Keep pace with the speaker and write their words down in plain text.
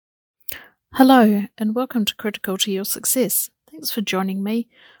Hello, and welcome to Critical to Your Success. Thanks for joining me.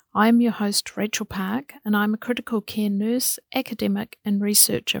 I am your host, Rachel Park, and I'm a critical care nurse, academic, and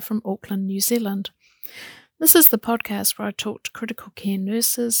researcher from Auckland, New Zealand. This is the podcast where I talk to critical care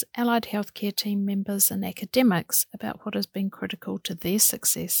nurses, allied healthcare team members, and academics about what has been critical to their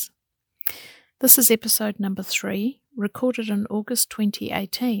success. This is episode number 3, recorded in August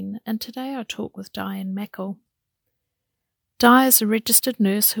 2018, and today I talk with Diane Mackle. Di is a registered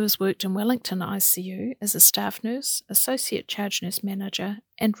nurse who has worked in Wellington ICU as a staff nurse, associate charge nurse manager,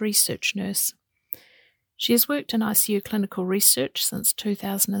 and research nurse. She has worked in ICU clinical research since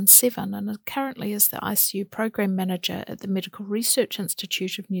 2007 and currently is the ICU program manager at the Medical Research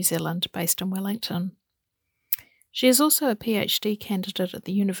Institute of New Zealand based in Wellington. She is also a PhD candidate at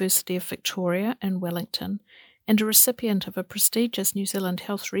the University of Victoria in Wellington and a recipient of a prestigious New Zealand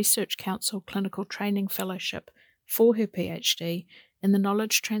Health Research Council Clinical Training Fellowship for her PhD in the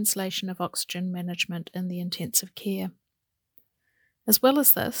knowledge translation of oxygen management in the intensive care. As well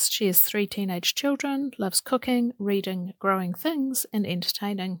as this, she has 3 teenage children, loves cooking, reading, growing things, and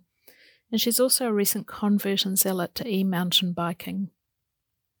entertaining. And she's also a recent convert and zealot to e-mountain biking.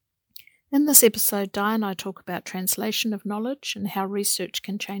 In this episode, Di and I talk about translation of knowledge and how research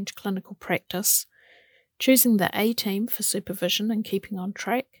can change clinical practice, choosing the A team for supervision and keeping on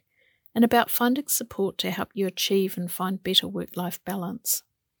track, and about finding support to help you achieve and find better work-life balance.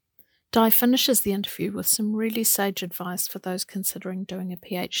 Di finishes the interview with some really sage advice for those considering doing a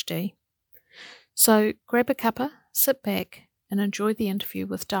PhD. So grab a cuppa, sit back, and enjoy the interview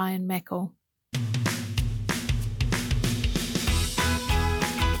with Diane Mackle.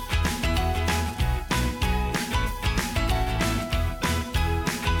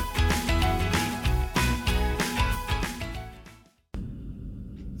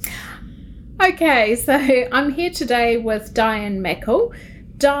 Okay, so I'm here today with Diane Mackle.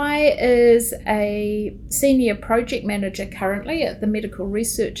 Di is a senior project manager currently at the Medical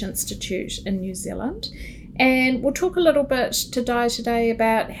Research Institute in New Zealand, and we'll talk a little bit to Di today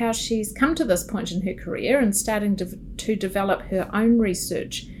about how she's come to this point in her career and starting to develop her own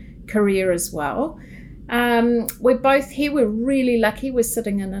research career as well. We're both here. We're really lucky. We're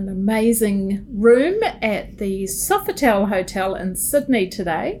sitting in an amazing room at the Sofitel Hotel in Sydney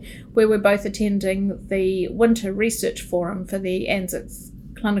today, where we're both attending the Winter Research Forum for the ANZICS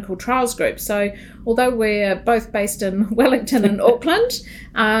Clinical Trials Group. So although we're both based in Wellington and Auckland,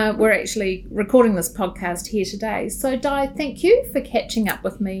 we're actually recording this podcast here today. So Di, thank you for catching up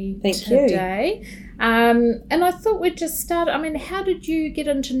with me today. And I thought we'd just start, how did you get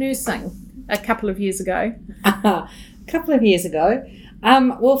into nursing? A couple of years ago.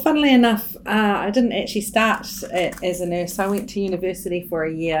 Well, funnily enough, I didn't actually start as a nurse. I went to university for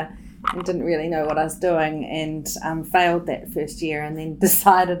a year and didn't really know what I was doing, and failed that first year, and then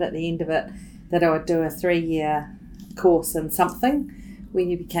decided at the end of it that I would do a 3-year course in something where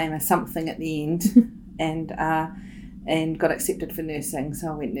you became a something at the end and got accepted for nursing.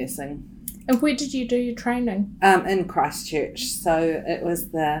 So I went nursing. And where did you do your training? In Christchurch. So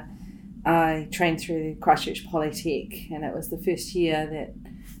I trained through Christchurch Polytech, and it was the first year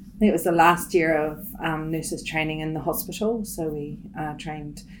it was the last year of nurses training in the hospital, so we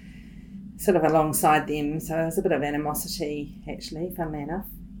trained sort of alongside them, so it was a bit of animosity actually, funnily enough.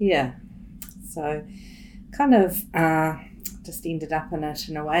 Yeah, so kind of just ended up in it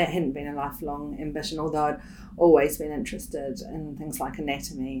in a way. It hadn't been a lifelong ambition, although I'd always been interested in things like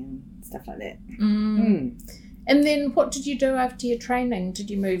anatomy and stuff like that. And then what did you do after your training?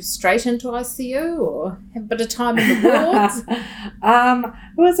 Did you move straight into ICU or have a bit of time in the wards?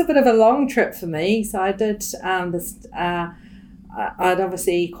 It was a bit of a long trip for me. So I did I'd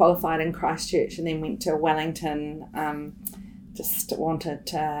obviously qualified in Christchurch and then went to Wellington, just wanted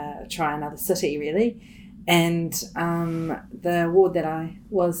to try another city really. And the ward that I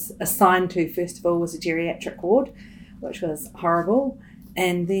was assigned to first of all was a geriatric ward, which was horrible.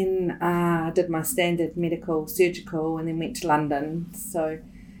 And then I did my standard medical surgical and then went to London. So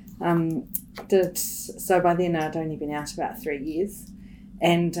by then I'd only been out about 3 years.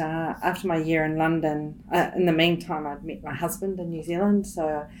 And after my year in London, in the meantime I'd met my husband in New Zealand,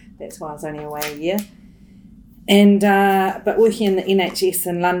 so that's why I was only away a year. And but working in the NHS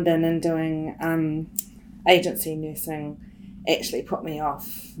in London and doing agency nursing actually put me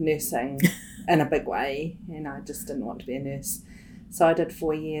off nursing in a big way, and I just didn't want to be a nurse. So I did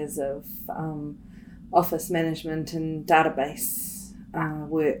 4 years of office management and database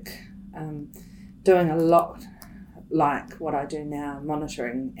work, doing a lot like what I do now,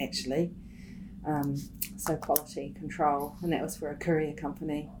 monitoring actually, so quality control, and that was for a courier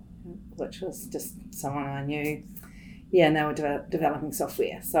company, which was just someone I knew. Yeah, and they were developing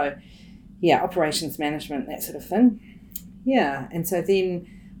software. So operations management, that sort of thing. Yeah, and so then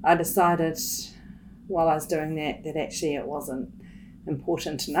I decided while I was doing that actually it wasn't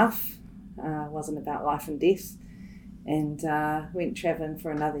important enough, wasn't about life and death, and went travelling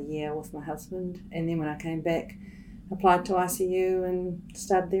for another year with my husband, and then when I came back, applied to ICU and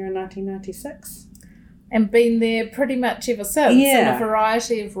started there in 1996. And been there pretty much ever since in a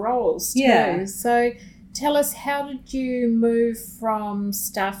variety of roles too. Yeah. So tell us, how did you move from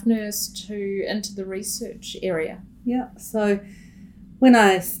staff nurse into the research area? Yeah, so when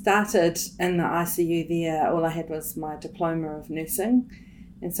I started in the ICU there, all I had was my diploma of nursing.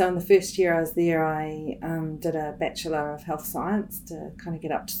 And so in the first year I was there, I did a Bachelor of Health Science to kind of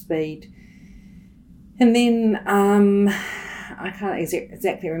get up to speed. And then I can't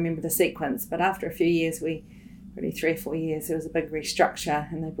exactly remember the sequence, but after a few years, really 3 or 4 years, there was a big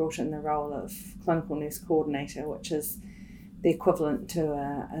restructure and they brought in the role of clinical nurse coordinator, which is the equivalent to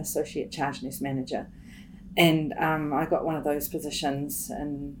an associate charge nurse manager. And I got one of those positions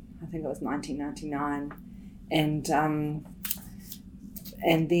in, I think it was 1999, and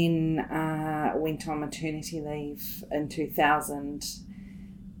then went on maternity leave in 2000.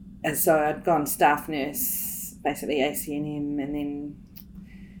 And so I'd gone staff nurse, basically ACNM, and then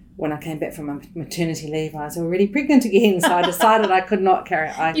when I came back from my maternity leave, I was already pregnant again, so I decided I could not carry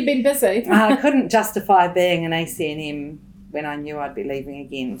it. You've been busy. I couldn't justify being an ACNM when I knew I'd be leaving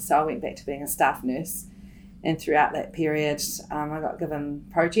again, so I went back to being a staff nurse. And throughout that period, I got given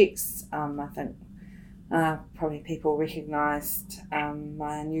projects. I think probably people recognised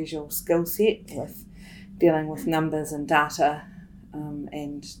my unusual skill set with dealing with numbers and data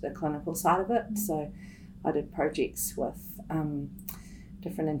and the clinical side of it. So I did projects with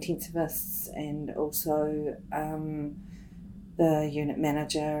different intensivists and also the unit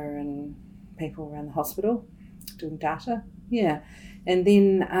manager and people around the hospital doing data. Yeah. And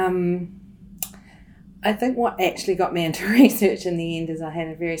then I think what actually got me into research in the end is I had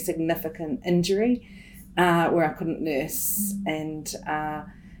a very significant injury where I couldn't nurse, and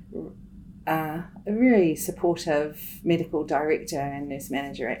a very supportive medical director and nurse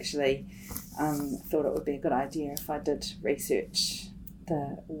manager actually thought it would be a good idea if I did research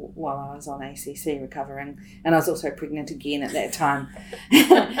while I was on ACC recovering, and I was also pregnant again at that time.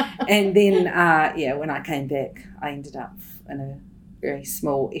 And then when I came back, I ended up in a very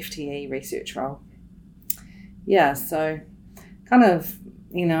small FTE research role. Yeah, so kind of,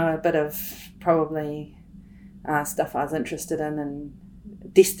 a bit of probably stuff I was interested in and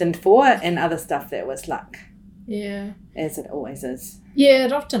destined for, and other stuff that was luck. Yeah. As it always is. Yeah,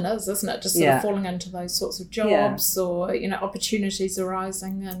 it often is, isn't it? Just sort of falling into those sorts of jobs or, opportunities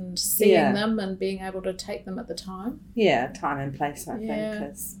arising and seeing them and being able to take them at the time. Yeah, time and place, I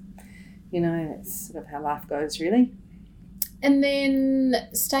think, is, it's sort of how life goes, really. And then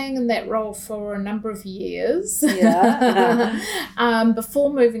staying in that role for a number of years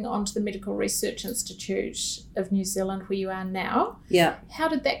before moving on to the Medical Research Institute of New Zealand, where you are now. Yeah. How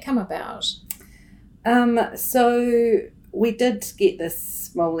did that come about? So we did get this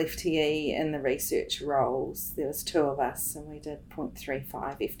small FTE in the research roles. There was 2 of us and we did 0.35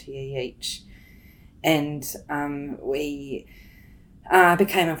 FTE each. And we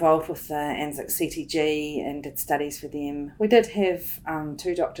became involved with the ANZAC CTG and did studies for them. We did have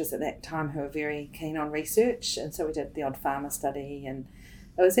 2 doctors at that time who were very keen on research, and so we did the odd pharma study, and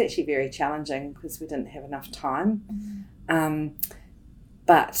it was actually very challenging because we didn't have enough time.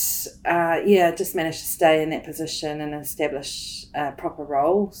 But just managed to stay in that position and establish a proper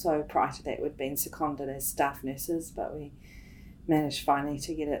role. So prior to that, we'd been seconded as staff nurses, but we managed finally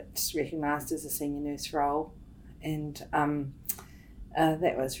to get it recognised as a senior nurse role, and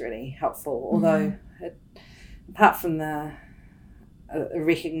that was really helpful, although apart from the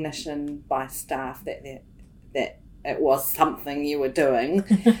recognition by staff that it was something you were doing,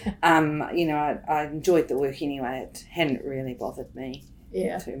 I enjoyed the work anyway. It hadn't really bothered me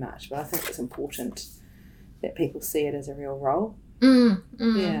too much, but I think it's important that people see it as a real role.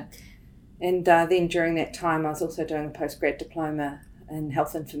 Yeah. And then during that time I was also doing a postgrad diploma in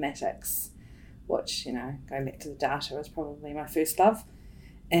health informatics, which, going back to the data, was probably my first love.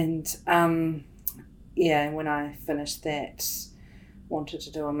 And, when I finished that, wanted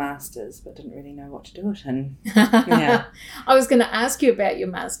to do a master's, but didn't really know what to do it in. Yeah. I was going to ask you about your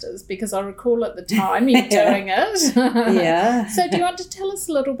master's because I recall at the time you doing it. Yeah. So do you want to tell us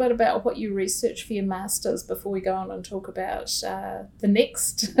a little bit about what you researched for your master's before we go on and talk about the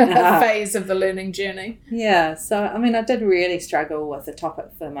next phase of the learning journey? Yeah. So, I did really struggle with the topic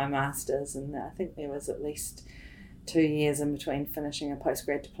for my master's, and I think there was at least 2 years in between finishing a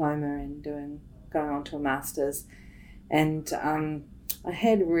postgrad diploma and going on to a master's. And I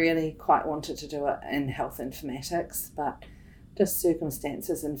had really quite wanted to do it in health informatics, but just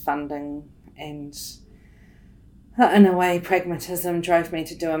circumstances and funding and, in a way, pragmatism drove me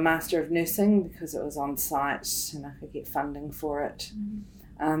to do a Master of Nursing because it was on site and I could get funding for it.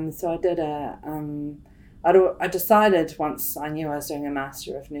 So I did I decided once I knew I was doing a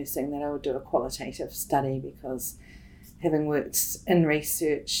Master of Nursing that I would do a qualitative study, because having worked in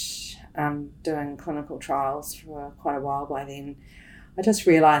research, doing clinical trials for quite a while by then, I just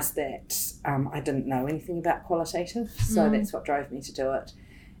realised that I didn't know anything about qualitative, so that's what drove me to do it.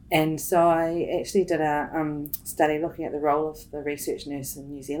 And so I actually did a study looking at the role of the research nurse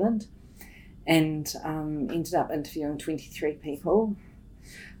in New Zealand, and ended up interviewing 23 people,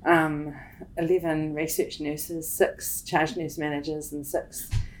 11 research nurses, 6 charge nurse managers and 6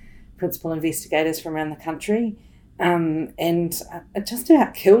 principal investigators from around the country. And it just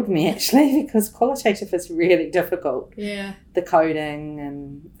about killed me, actually, because qualitative is really difficult. Yeah. The coding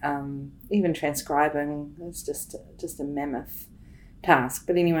and even transcribing is just a mammoth task.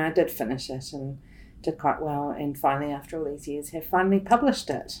 But anyway, I did finish it and did quite well, and finally, after all these years, have finally published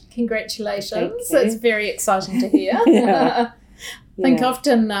it. Congratulations. It's very exciting to hear. I think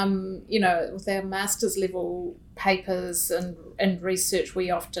often, with our master's level papers and research,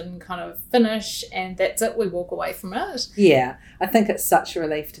 we often kind of finish and that's it, we walk away from it. Yeah, I think it's such a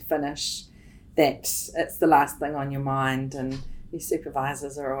relief to finish that it's the last thing on your mind, and your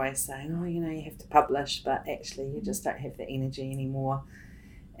supervisors are always saying, oh, you have to publish, but actually you just don't have the energy anymore.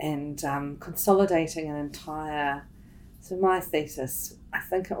 And consolidating an entire, so my thesis, I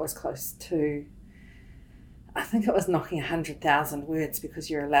think it was knocking 100,000 words, because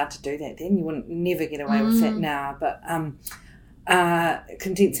you're allowed to do that then. You wouldn't never get away with that now. But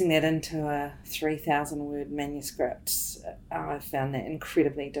condensing that into a 3,000 word manuscript, I found that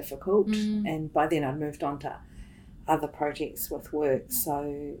incredibly difficult. And by then I'd moved on to other projects with work,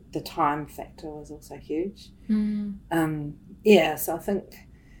 so the time factor was also huge. So I think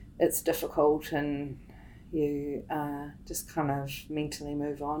it's difficult, and you just kind of mentally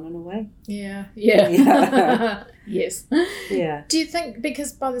move on in a way. Yeah. Yes. Yeah. Do you think,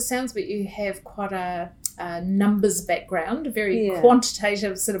 because by the sounds of it, you have quite a numbers background, a very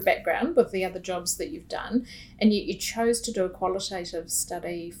quantitative sort of background with the other jobs that you've done, and you chose to do a qualitative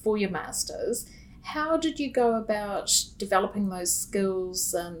study for your Masters, how did you go about developing those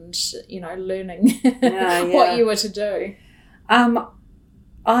skills and, learning what you were to do?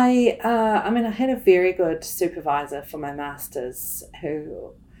 I had a very good supervisor for my Masters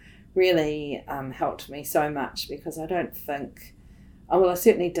who really helped me so much, because I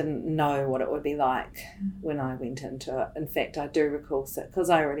certainly didn't know what it would be like when I went into it. In fact, I do recall, because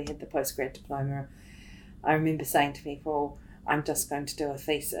I already had the postgrad diploma, I remember saying to people, I'm just going to do a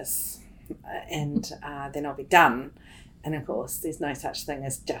thesis and then I'll be done. And of course, there's no such thing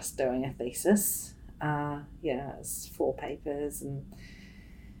as just doing a thesis. It's 4 papers and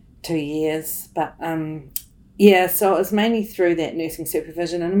 2 years, but so it was mainly through that nursing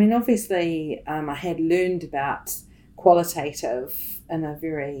supervision. And obviously I had learned about qualitative in a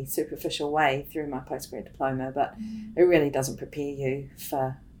very superficial way through my postgrad diploma, but it really doesn't prepare you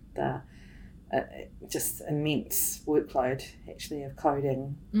for the just immense workload actually of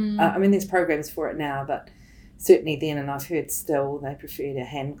coding. There's programs for it now, but certainly then, and I've heard still, they prefer to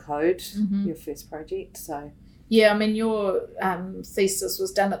hand code your first project. So yeah, your thesis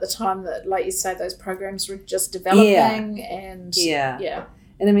was done at the time that, like you say, those programs were just developing. And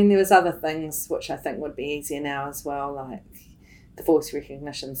there was other things which I think would be easier now as well, like the voice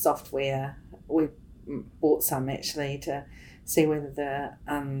recognition software. We bought some actually to see whether the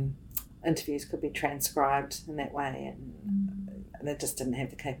interviews could be transcribed in that way, and they just didn't have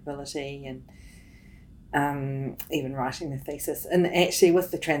the capability, and even writing the thesis. And actually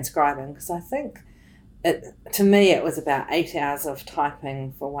with the transcribing, because I think to me it was about 8 hours of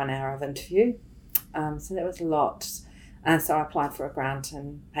typing for 1 hour of interview, so that was a lot. So I applied for a grant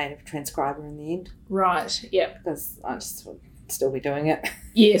and paid a transcriber in the end. Right, yeah. Because I just would still be doing it.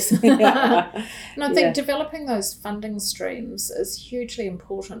 Yes. And I think developing those funding streams is hugely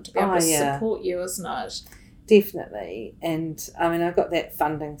important to be able to support you, isn't it? Definitely. And I got that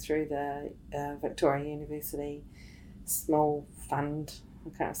funding through the Victoria University small fund,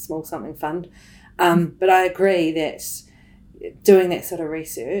 small something fund. But I agree that doing that sort of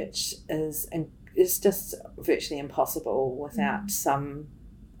research is just virtually impossible without some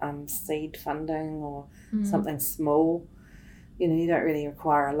seed funding or something small. You don't really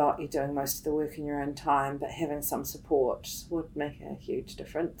require a lot. You're doing most of the work in your own time, but having some support would make a huge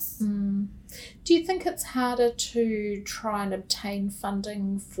difference. Do you think it's harder to try and obtain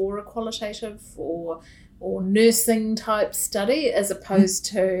funding for a qualitative, or or nursing type study as opposed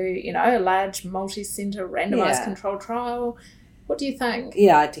to, a large multi-centre randomised control trial. What do you think?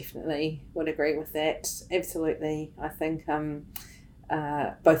 Yeah, I definitely would agree with that. Absolutely. I think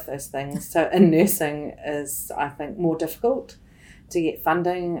both those things. So in nursing is, I think, more difficult to get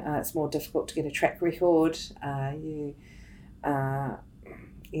funding. It's more difficult to get a track record. You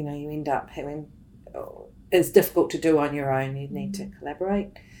end up having, it's difficult to do on your own. You need to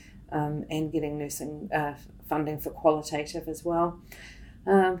collaborate, and getting nursing funding for qualitative as well.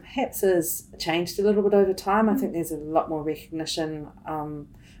 Perhaps has changed a little bit over time. I think there's a lot more recognition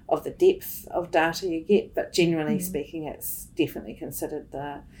of the depth of data you get, but generally speaking, it's definitely considered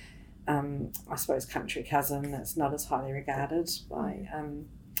the, I suppose, country cousin. It's not as highly regarded by,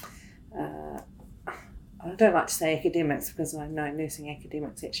 I don't like to say academics because I know nursing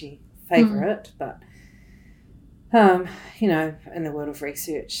academics actually favour it, but, in the world of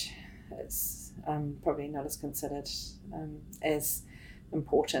research, it's probably not as considered as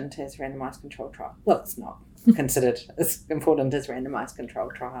important as randomised controlled trial. Well, it's not considered as important as randomised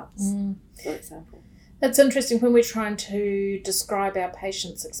controlled trials, for example. It's interesting when we're trying to describe our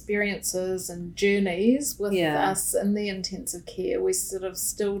patients' experiences and journeys with us in the intensive care, we sort of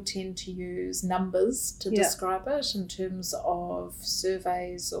still tend to use numbers to describe it in terms of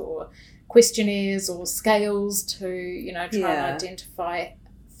surveys or questionnaires or scales to, try and identify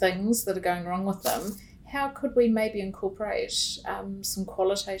things that are going wrong with them. How could we maybe incorporate some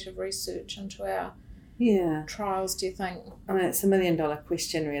qualitative research into our trials, do you think? I mean, it's $1 million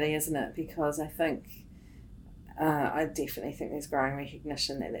question really, isn't it? Because I think, I definitely think there's growing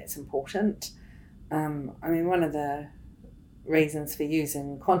recognition that that's important. One of the reasons for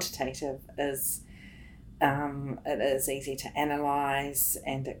using quantitative is it is easy to analyse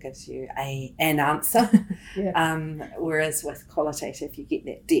and it gives you an answer. Whereas with qualitative, you get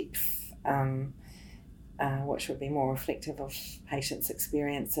that depth, which would be more reflective of patients'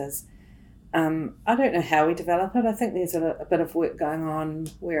 experiences. I don't know how we develop it. I think there's a bit of work going on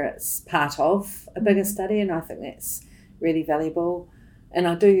where it's part of a bigger study, and I think that's really valuable. And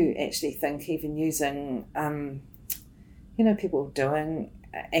I do actually think even using, people doing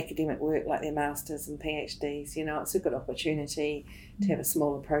academic work like their masters and PhDs, it's a good opportunity to have a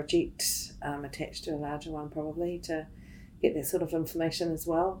smaller project attached to a larger one, probably, to get that sort of information as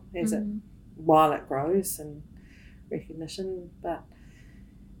well as while it grows and recognition. But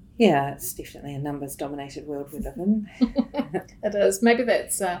yeah, it's definitely a numbers-dominated world we live in. It is. Maybe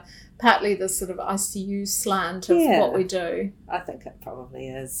that's partly the sort of ICU slant of what we do. I think it probably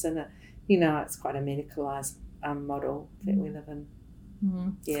is. And, it's quite a medicalised model that we live in.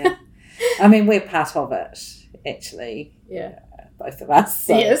 Yeah. We're part of it, actually. Yeah. Both of us.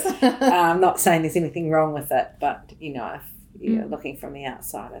 So, yes. I'm not saying there's anything wrong with it, but, if you're looking from the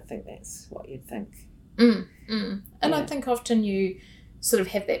outside, I think that's what you'd think. And I think often you sort of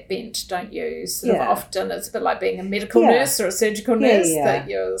have that bent, don't you? Often it's a bit like being a medical nurse or a surgical nurse, that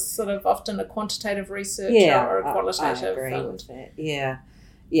you're sort of often a quantitative researcher or a qualitative. I agree with that.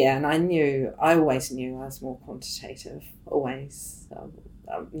 Yeah, and I always knew I was more quantitative, always.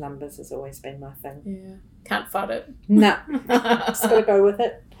 Numbers has always been my thing. Yeah, can't fight it. No, just got to go with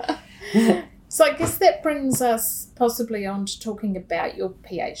it. So I guess that brings us possibly on to talking about your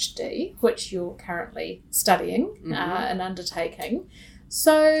PhD, which you're currently studying and undertaking.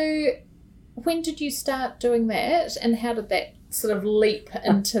 So when did you start doing that, and how did that sort of leap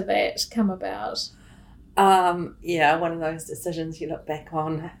into that come about? One of those decisions you look back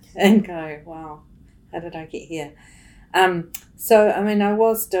on and go, wow, how did I get here? I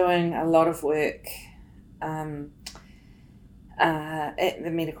was doing a lot of work at the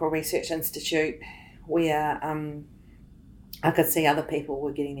Medical Research Institute where I could see other people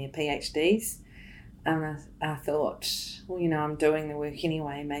were getting their PhDs. And I thought, I'm doing the work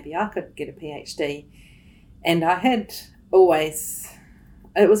anyway, maybe I could get a PhD. And I had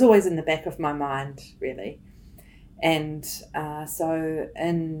it was always in the back of my mind, really. And so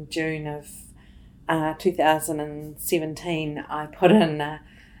in June of 2017, I put in a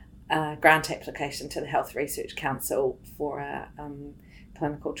grant application to the Health Research Council for a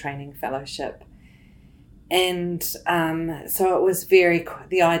clinical training fellowship. And so it was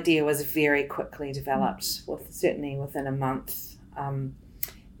the idea was very quickly developed, certainly within a month.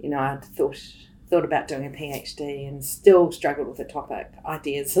 I'd thought about doing a PhD and still struggled with the topic.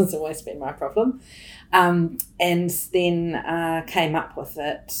 Ideas has always been my problem. And then came up with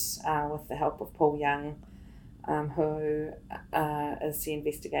it with the help of Paul Young, who is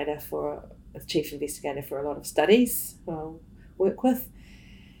the chief investigator for a lot of studies who I'll work with.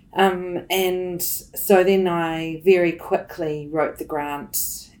 And so then I very quickly wrote the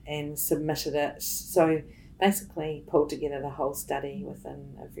grant and submitted it. So basically pulled together the whole study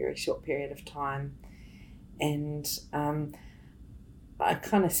within a very short period of time. And I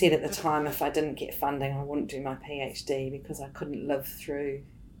kind of said at the time, if I didn't get funding, I wouldn't do my PhD, because I couldn't live through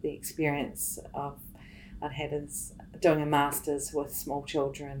the experience I'd had as doing a master's with small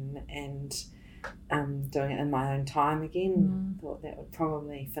children and doing it in my own time again. Thought that would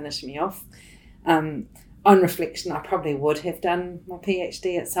probably finish me off. On reflection, I probably would have done my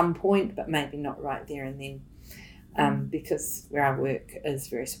PhD at some point, but maybe not right there and then, because where I work is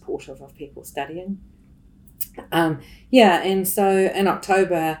very supportive of people studying. And so in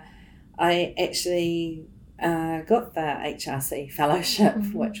October, I actually got the HRC fellowship,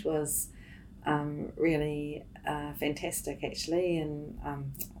 which was really fantastic, actually. And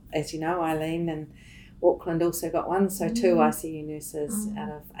as you know, Eileen and Auckland also got one, so 2 ICU nurses out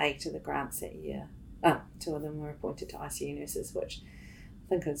of 8 of the grants that year. 2 of them were appointed to ICU nurses, which I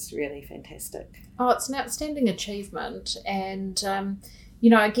think is really fantastic. Oh, it's an outstanding achievement. And,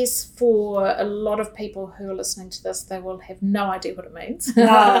 I guess for a lot of people who are listening to this, they will have no idea what it means.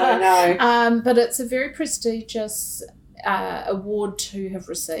 No. But it's a very prestigious award to have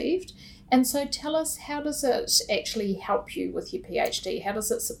received. And so tell us, how does it actually help you with your PhD? How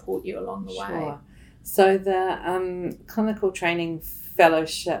does it support you along the way? So the Clinical Training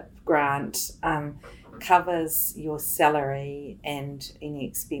Fellowship grant covers your salary and any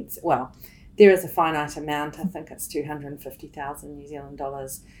expense. Well, there is a finite amount. I think it's 250,000 New Zealand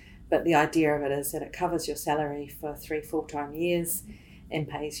dollars. But the idea of it is that it covers your salary for 3 full-time years and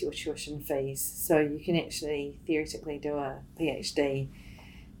pays your tuition fees. So you can actually theoretically do a PhD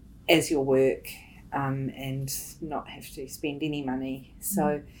as your work and not have to spend any money.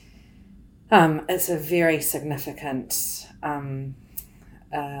 So it's a very significant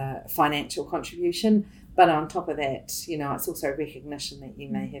financial contribution. But on top of that, it's also recognition that you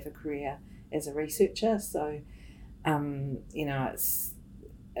may have a career as a researcher. So,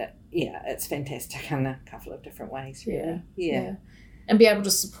 it's fantastic in a couple of different ways, really. Yeah. And be able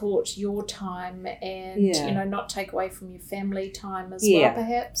to support your time and, not take away from your family time as well,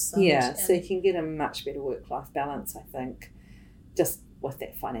 perhaps. So you can get a much better work-life balance, I think, just with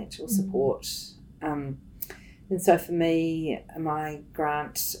that financial support. And so for me, my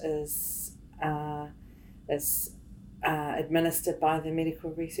grant is administered by the Medical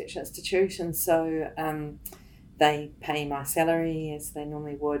Research Institute, and so they pay my salary as they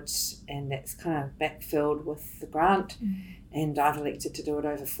normally would, and that's kind of backfilled with the grant. And I've elected to do it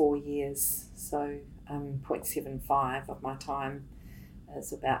over 4 years, so 0.75 of my time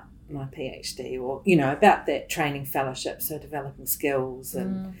is about my PhD, or about that training fellowship, so developing skills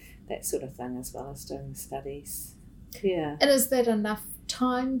and that sort of thing, as well as doing studies. Yeah. And is that enough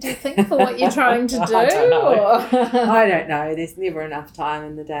time, do you think, for what you're trying to do? I don't know. I don't know. There's never enough time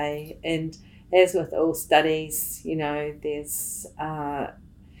in the day, and as with all studies, there's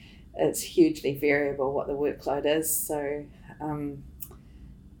it's hugely variable what the workload is. So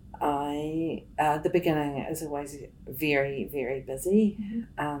the beginning is always very, very busy,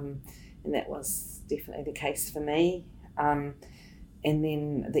 and that was definitely the case for me. And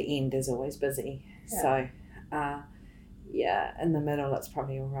then the end is always busy. So in the middle it's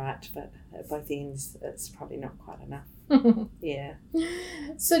probably all right, but at both ends it's probably not quite enough. Yeah.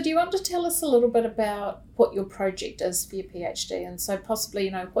 So do you want to tell us a little bit about what your project is for your PhD, and so possibly,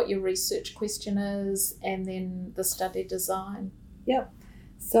 what your research question is, and then the study design? Yep.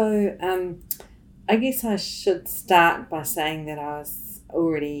 So I guess I should start by saying that I was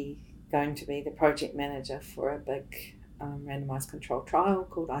already going to be the project manager for a big randomised controlled trial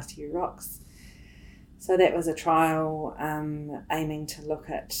called ICU ROCKS. So that was a trial aiming to look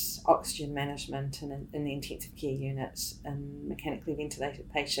at oxygen management in the intensive care unit in mechanically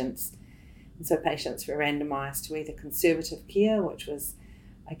ventilated patients. And so patients were randomised to either conservative care, which was,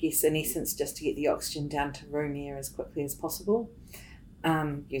 I guess, in essence, just to get the oxygen down to room air as quickly as possible,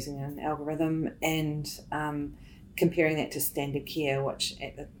 using an algorithm, and comparing that to standard care, which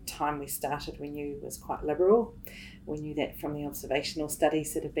at the time we started we knew was quite liberal. We knew that from the observational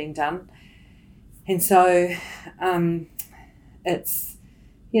studies that had been done. And so it's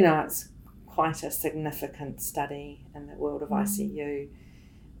quite a significant study in the world of ICU.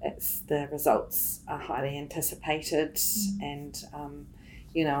 The results are highly anticipated, and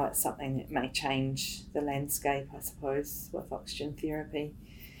it's something that may change the landscape, I suppose, with oxygen therapy.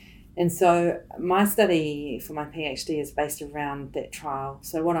 And so my study for my PhD is based around that trial.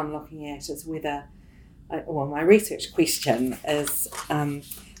 So what I'm looking at is my research question is,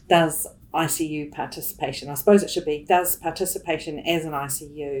 does ICU participation, I suppose it should be, does participation as an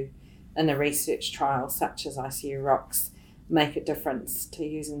ICU in a research trial such as ICU ROCKS make a difference to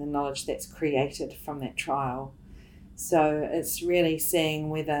using the knowledge that's created from that trial. So it's really seeing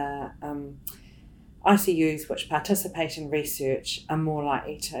whether ICUs which participate in research are more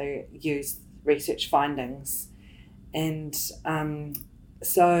likely to use research findings. And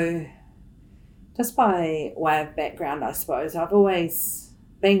so just by way of background, I suppose, I've always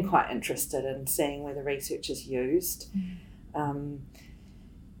been quite interested in seeing whether research is used.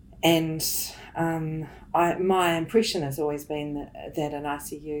 My impression has always been that in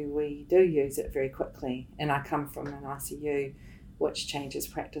ICU we do use it very quickly, and I come from an ICU which changes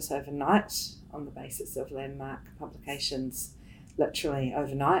practice overnight on the basis of landmark publications, literally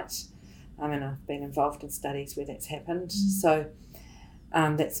overnight. And I've been involved in studies where that's happened. So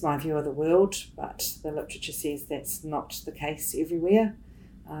that's my view of the world, but the literature says that's not the case everywhere.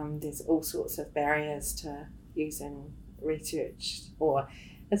 There's all sorts of barriers to using research, or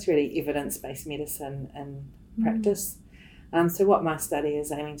it's really evidence-based medicine in practice. So what my study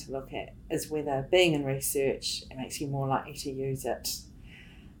is aiming to look at is whether being in research, it makes you more likely to use it.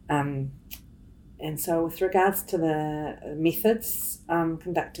 And so with regards to the methods,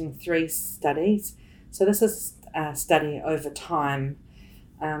 conducting 3 studies. So this is a study over time.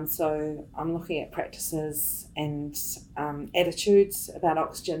 So I'm looking at practices and attitudes about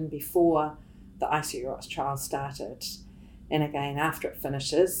oxygen before the ICU-ROX trial started. And again, after it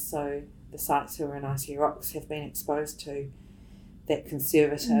finishes, so the sites who are in ICU-ROX have been exposed to that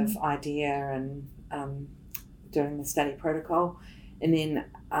conservative idea and doing the study protocol. And then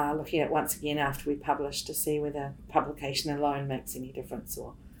looking at it once again after we publish to see whether publication alone makes any difference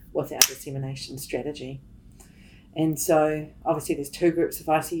or with our dissemination strategy. And so obviously there's 2 groups of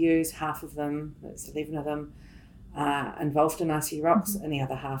ICUs, half of them, that's 11 of them, are involved in ICU-ROX and the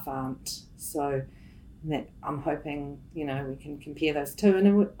other half aren't. So that I'm hoping, we can compare those 2.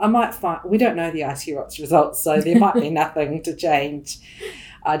 And I might find, we don't know the ICU-ROX results, so there might be nothing to change.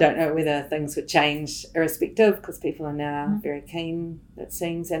 I don't know whether things would change irrespective, because people are now very keen, it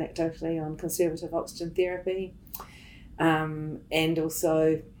seems, anecdotally, on conservative oxygen therapy. And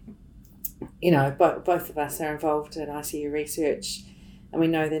also, both of us are involved in ICU research, and we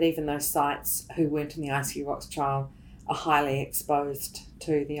know that even those sites who weren't in the ICU-ROX trial are highly exposed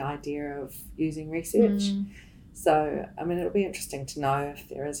to the idea of using research. So, it'll be interesting to know if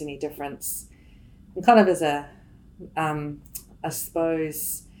there is any difference. And kind of as I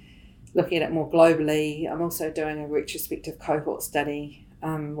suppose, looking at it more globally, I'm also doing a retrospective cohort study,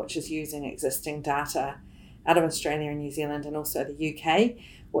 which is using existing data out of Australia and New Zealand and also the UK,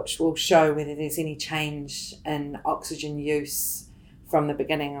 which will show whether there's any change in oxygen use from the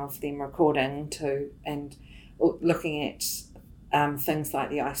beginning of them recording to, and looking at things like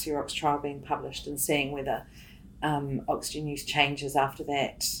the ICU-ROX trial being published and seeing whether oxygen use changes after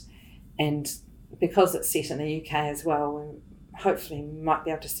that. And because it's set in the UK as well, we hopefully might be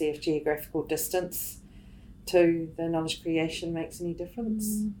able to see if geographical distance to the knowledge creation makes any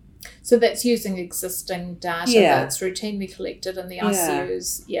difference. So that's using existing data that's routinely collected in the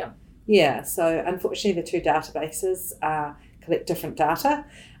ICUs. Yeah, so unfortunately the 2 databases collect different data,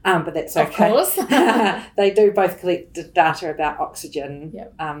 but that's okay. Of course. They do both collect data about oxygen.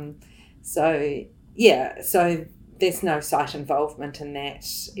 So there's no site involvement in that.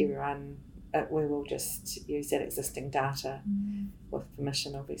 Everyone, we will just use that existing data with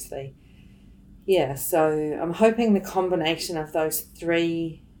permission, obviously. Yeah, so I'm hoping the combination of those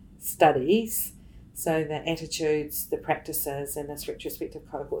 3 studies, so the attitudes, the practices, and this retrospective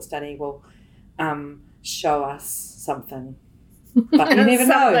cohort study will show us something. But you never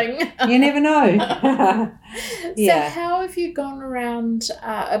know. You never know. So how have you gone around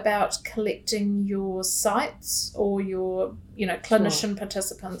about collecting your sites or your, clinician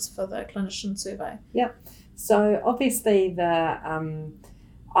participants for the clinician survey? Yep. So obviously the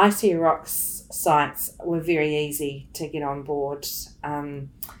ICU-ROX sites were very easy to get on board.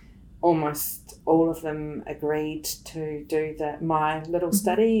 Almost all of them agreed to do my little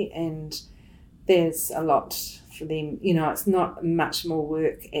study, and there's a lot for them. It's not much more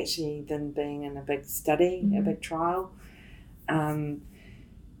work actually than being in a big study, a big trial. So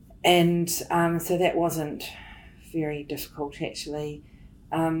that wasn't very difficult actually.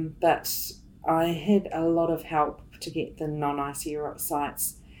 But I had a lot of help to get the non-ICU-ROX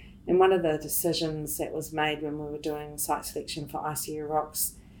sites. And one of the decisions that was made when we were doing site selection for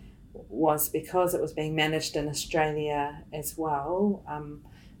ICU-ROX was because it was being managed in Australia as well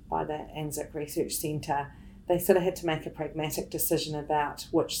by the ANZAC Research Centre. They sort of had to make a pragmatic decision about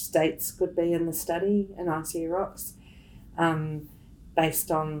which states could be in the study in ICU-ROX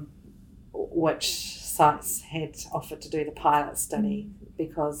based on which sites had offered to do the pilot study,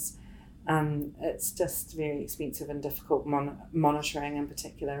 because It's just very expensive and difficult monitoring, in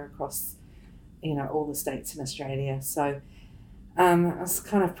particular across, all the states in Australia. So it's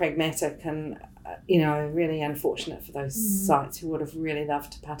kind of pragmatic and, really unfortunate for those sites who would have really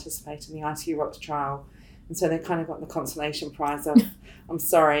loved to participate in the ICU Rocks trial. And so they kind of got the consolation prize of, I'm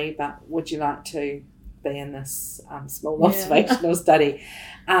sorry, but would you like to be in this small observational study?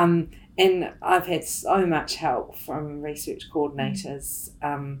 And I've had so much help from research coordinators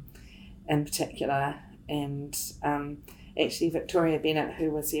in particular, and actually Victoria Bennett,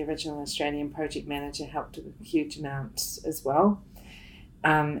 who was the original Australian project manager, helped a huge amount as well.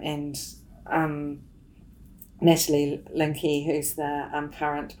 And Natalie Linke, who's the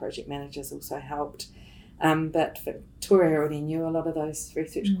current project manager, has also helped. But Victoria already knew a lot of those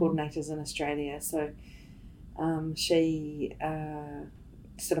research coordinators in Australia, so she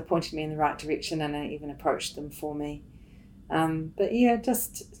sort of pointed me in the right direction, and I even approached them for me. But yeah,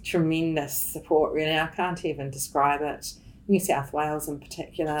 just tremendous support, really. I can't even describe it. New South Wales in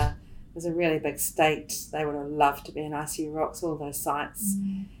particular is a really big state. They would have loved to be in ICU Rocks, all those sites,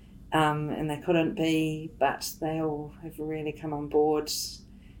 and they couldn't be, but they all have really come on board.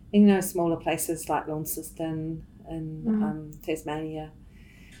 Smaller places like Launceston in Tasmania,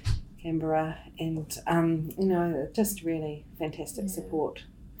 Canberra, and just really fantastic support.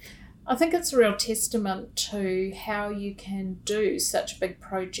 I think it's a real testament to how you can do such a big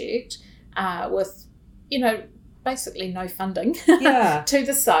project with, basically no funding to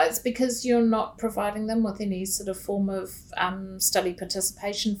the sites, because you're not providing them with any sort of form of study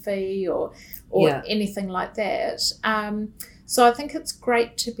participation fee or anything like that. So I think it's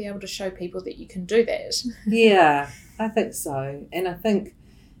great to be able to show people that you can do that. Yeah, I think so. And I think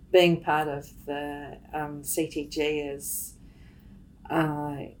being part of the CTG is,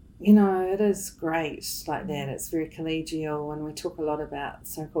 it is great like that. It's very collegial, and we talk a lot about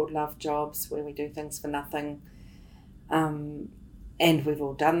so-called love jobs where we do things for nothing. And we've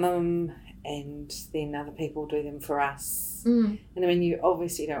all done them, and then other people do them for us. And I mean, you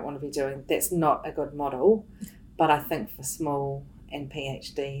obviously don't want to be doing, that's not a good model, but I think for small and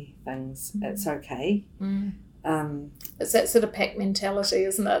PhD things, it's okay. It's that sort of pack mentality,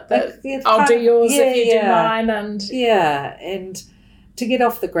 isn't it? That I'll do yours if you do mine. And and to get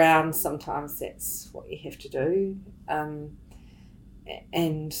off the ground, sometimes that's what you have to do. And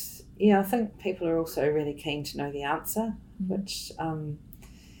I think people are also really keen to know the answer, which I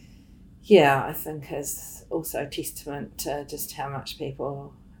think is also a testament to just how much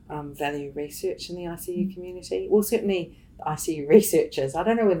people value research in the ICU community. Well, certainly the ICU researchers. I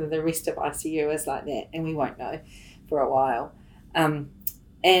don't know whether the rest of ICU is like that, and we won't know for a while. So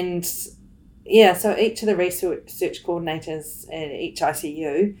each of the research coordinators at each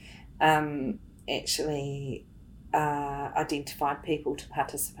ICU actually identified people to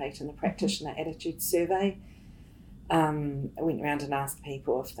participate in the practitioner attitude survey. I went around and asked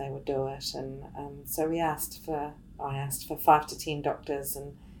people if they would do it, and so I asked for 5 to 10 doctors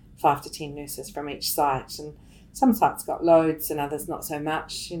and 5 to 10 nurses from each site, and some sites got loads and others not so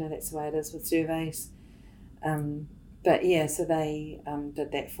much. That's the way it is with surveys. So they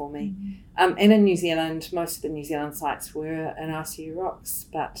did that for me. And in New Zealand, most of the New Zealand sites were in ICU Rocks,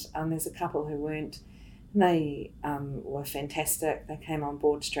 but there's a couple who weren't. And they were fantastic. They came on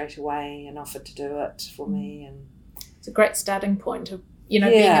board straight away and offered to do it for me. And it's a great starting point of, being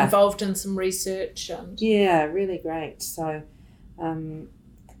involved in some research. And really great. So,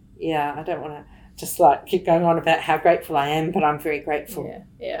 I don't want to just keep going on about how grateful I am, but I'm very grateful.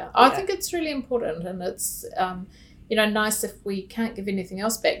 I think it's really important, and it's nice if we can't give anything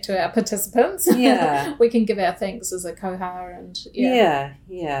else back to our participants. We can give our thanks as a koha, and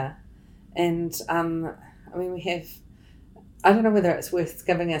and I mean, we have, I don't know whether it's worth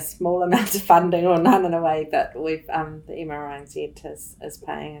giving a small amount of funding or none in a way, but we've the MRINZ is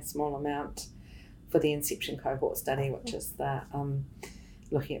paying a small amount for the Inception cohort study, which is the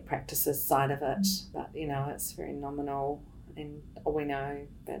looking at practices side of it. But it's very nominal, and we know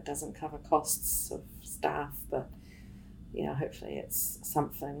that doesn't cover costs of staff, but hopefully it's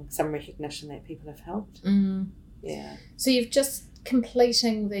some recognition that people have helped. So you've just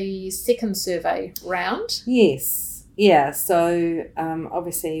completing the second survey round. Yes. So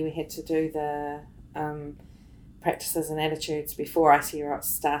obviously we had to do the practices and attitudes before ICU Rocks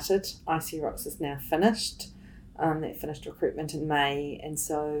started. ICU Rocks is now finished. That finished recruitment in May, and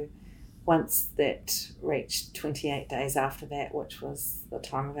so once that reached 28 days after that, which was the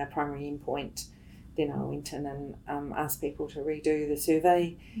time of our primary endpoint, then I went in and asked people to redo the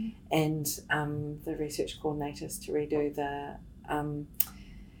survey, and the research coordinators to redo the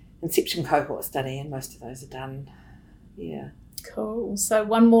Inception cohort study, and most of those are done. Cool. So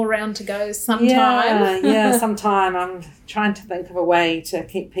one more round to go sometime. Yeah, sometime. I'm trying to think of a way to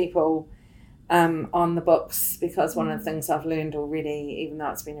keep people on the books, because one of the things I've learned already, even though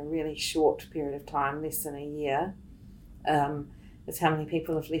it's been a really short period of time, less than a year, is how many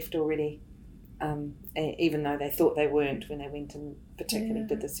people have left already, even though they thought they weren't when they went and particularly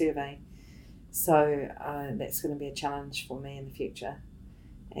did the survey. So that's going to be a challenge for me in the future.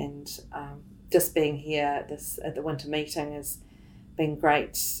 And just being here at the winter meeting has been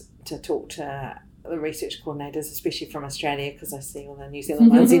great to talk to the research coordinators, especially from Australia, because I see all the New Zealand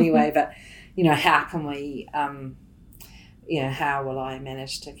ones anyway. But, how can we, how will I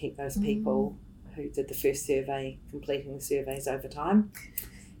manage to keep those people who did the first survey completing the surveys over time?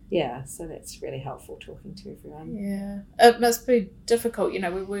 Yeah, so that's really helpful talking to everyone. Yeah, it must be difficult.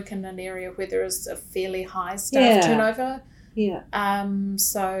 We work in an area where there is a fairly high staff turnover. Yeah. Any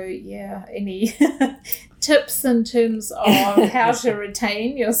tips in terms of how to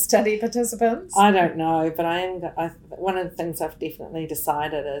retain your study participants? I don't know, but one of the things I've definitely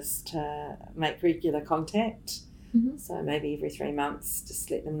decided is to make regular contact. Mm-hmm. So maybe every 3 months, just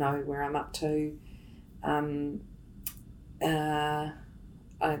let them know where I'm up to.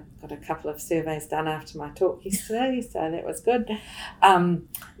 I got a couple of surveys done after my talk yesterday, so that was good. I'm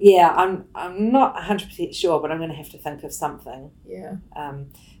not 100% sure, but I'm going to have to think of something. Yeah.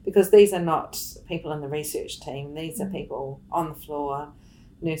 Because these are not people in the research team. These are people on the floor,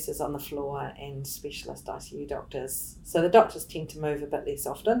 nurses on the floor, and specialist ICU doctors. So the doctors tend to move a bit less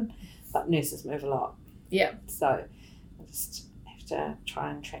often, but nurses move a lot. Yeah. So I just have to try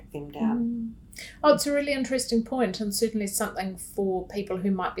and track them down. Oh, it's a really interesting point, and certainly something for people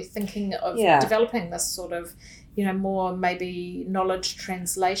who might be thinking of developing this sort of, more maybe knowledge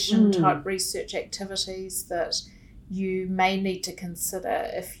translation type research activities that you may need to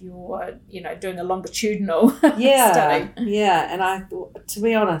consider if you're, doing a longitudinal study. Yeah, and I thought, to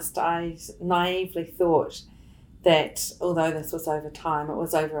be honest, I naively thought that although this was over time, it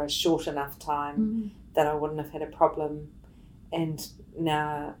was over a short enough time that I wouldn't have had a problem. And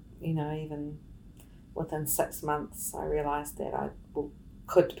now, even within 6 months, I realised that I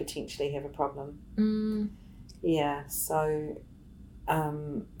could potentially have a problem. Yeah, so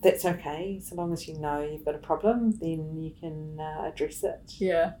that's okay. So long as you know you've got a problem, then you can address it.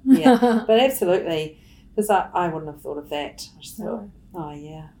 Yeah. But absolutely, because I wouldn't have thought of that. I just thought,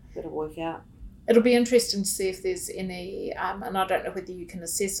 that'll work out. It'll be interesting to see if there's any, and I don't know whether you can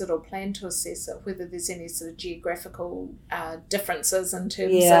assess it or plan to assess it, whether there's any sort of geographical differences in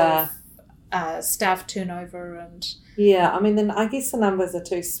terms of staff turnover and... Yeah, then I guess the numbers are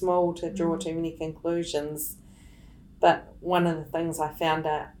too small to draw too many conclusions. But one of the things I found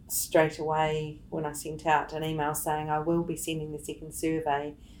out straight away when I sent out an email saying I will be sending the second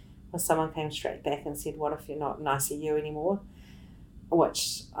survey was someone came straight back and said, what if you're not in ICU anymore?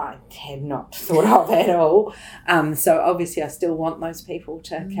 Which I had not thought of at all. So obviously I still want those people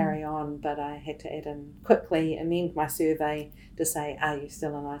to carry on, but I had to amend my survey to say, are you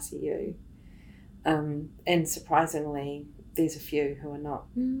still in ICU? And surprisingly, there's a few who are not.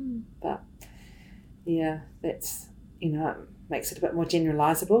 But yeah, that's, it makes it a bit more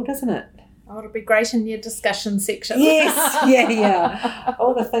generalisable, doesn't it? Oh, it'll be great in your discussion section. Yes, yeah.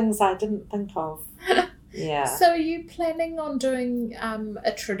 All the things I didn't think of. Yeah. So are you planning on doing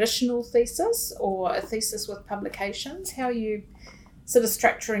a traditional thesis or a thesis with publications? How are you sort of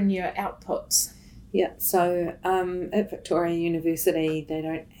structuring your outputs? Yeah, so at Victoria University they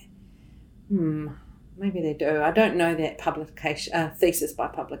don't, maybe they do. I don't know that thesis by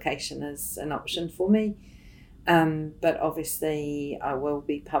publication is an option for me, but obviously I will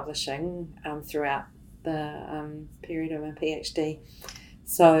be publishing throughout the period of my PhD.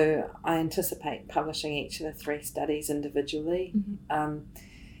 So I anticipate publishing each of the 3 studies individually. And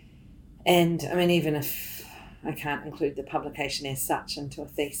even if I can't include the publication as such into a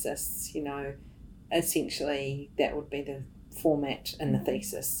thesis, essentially that would be the format in the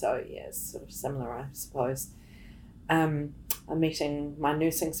thesis. So yeah, it's sort of similar, I suppose. I'm meeting my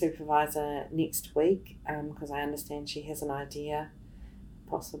nursing supervisor next week because I understand she has an idea,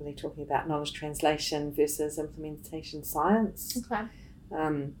 possibly talking about knowledge translation versus implementation science. Okay.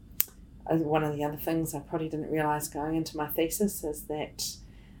 One of the other things I probably didn't realise going into my thesis is that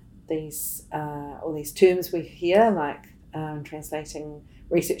all these terms we hear, like translating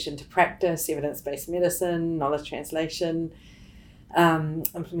research into practice, evidence-based medicine, knowledge translation,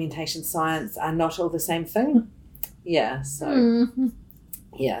 implementation science, are not all the same thing. Yeah, so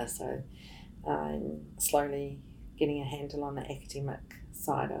so I'm slowly getting a handle on the academic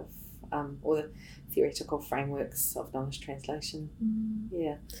side of or the theoretical frameworks of knowledge translation.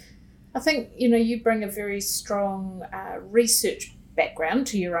 Yeah. I think, you bring a very strong research background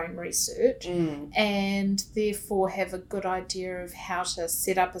to your own research and therefore have a good idea of how to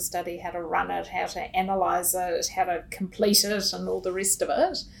set up a study, how to run it, how to analyse it, how to complete it and all the rest of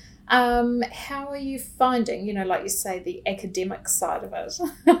it. How are you finding, like you say, the academic side of it?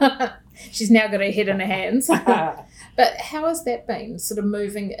 She's now got her head in her hands. But how has that been, sort of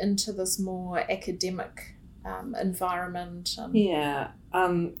moving into this more academic environment?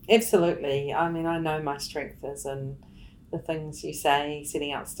 Absolutely. I mean, I know my strength is in the things you say,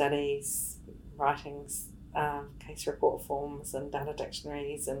 setting up studies, writing case report forms and data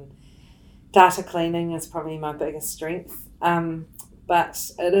dictionaries, and data cleaning is probably my biggest strength.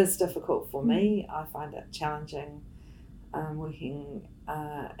 But it is difficult for me. I find it challenging working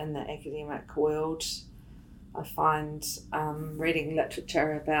in the academic world. I find reading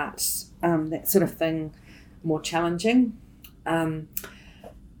literature about that sort of thing more challenging.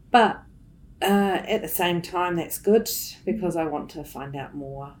 But at the same time, that's good because I want to find out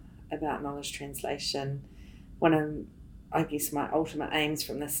more about knowledge translation. One of, I guess, my ultimate aims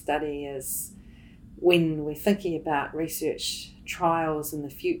from this study is when we're thinking about research trials in the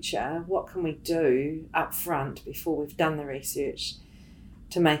future, what can we do up front before we've done the research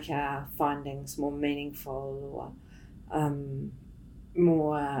to make our findings more meaningful or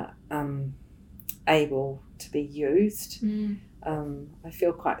more able to be used? I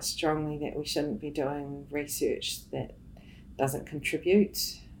feel quite strongly that we shouldn't be doing research that doesn't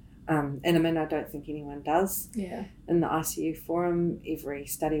contribute. And I mean, I don't think anyone does. Yeah. In the ICU forum, every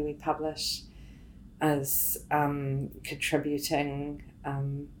study we publish is contributing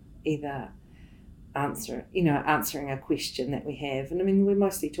either answering a question that we have. And I mean, we're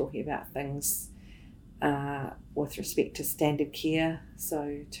mostly talking about things with respect to standard care.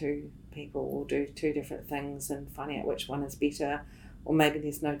 So two people will do two different things and finding out which one is better, or maybe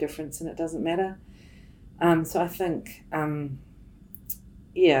there's no difference and it doesn't matter. So I think, but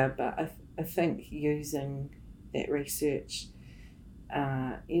I think using that research,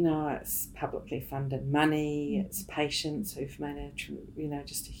 it's publicly funded money, it's patients who've made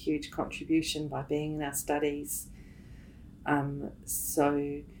just a huge contribution by being in our studies. And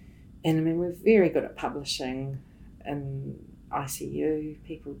I mean, we're very good at publishing in ICU.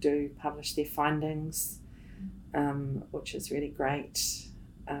 People do publish their findings, which is really great.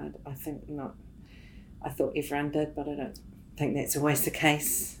 I thought everyone did, but I don't think that's always the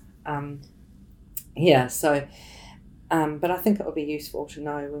case. But I think it will be useful to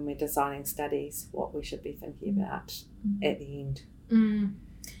know when we're designing studies what we should be thinking about at the end.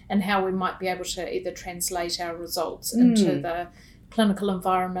 And how we might be able to either translate our results into the clinical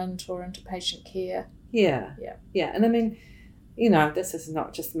environment or into patient care. Yeah. And I mean, this is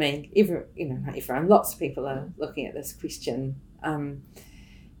not just me. Not everyone. Lots of people are looking at this question, and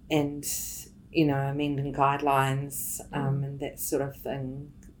amending guidelines and that sort of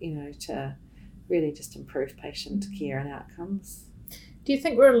thing. To really just improve patient care and outcomes. Do you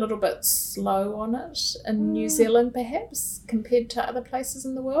think we're a little bit slow on it in New Zealand, perhaps, compared to other places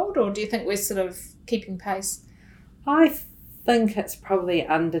in the world, or do you think we're sort of keeping pace? I think it's probably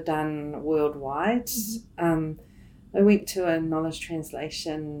underdone worldwide. I went to a knowledge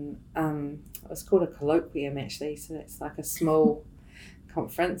translation, it was called a colloquium actually, so it's like a small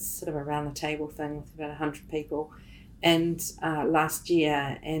conference, sort of around the table thing with about 100 people, and last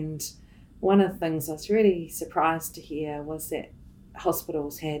year, and one of the things I was really surprised to hear was that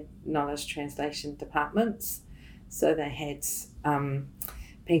hospitals had knowledge translation departments, so they had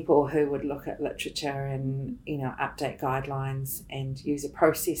people who would look at literature and update guidelines and use a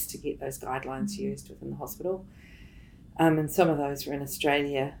process to get those guidelines used within the hospital. And some of those were in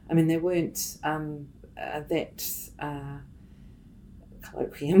Australia. I mean, there weren't that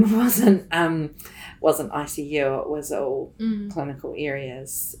colloquium wasn't ICU. It was all clinical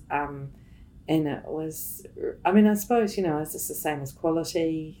areas, and it was. I mean, I suppose it's just the same as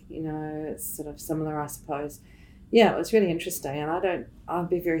quality. It's sort of similar, I suppose. Yeah, it was really interesting, and I'd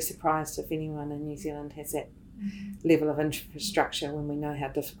be very surprised if anyone in New Zealand has that level of infrastructure when we know how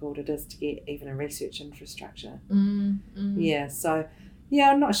difficult it is to get even a research infrastructure. Yeah, so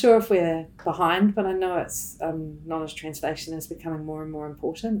I'm not sure if we're behind, but I know it's knowledge translation is becoming more and more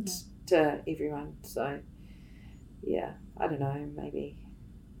important to everyone. So yeah, I don't know, maybe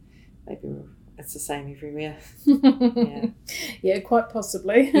it's the same everywhere. Yeah, quite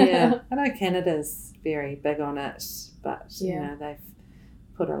possibly. Yeah, I know Canada's very big on it, but they've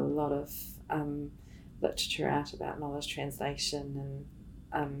put a lot of literature out about knowledge translation,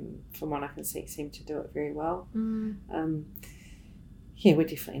 and from what I can see, seem to do it very well. We're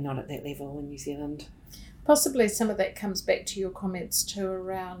definitely not at that level in New Zealand. possibly some of that comes back to your comments too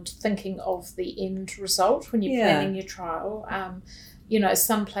around thinking of the end result when you're planning your trial.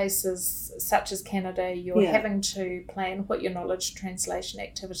 Some places such as Canada, you're having to plan what your knowledge translation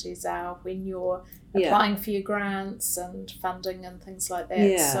activities are when you're applying for your grants and funding and things like that.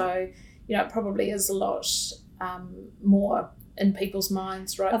 Yeah. So, it probably is a lot more in people's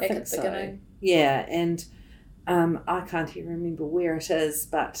minds back at the beginning. Yeah, and I can't even remember where it is,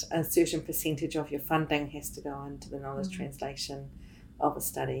 but a certain percentage of your funding has to go into the knowledge translation of a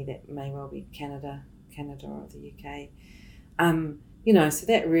study. That may well be Canada or the UK. So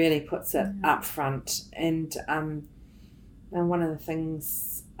that really puts it up front. And one of the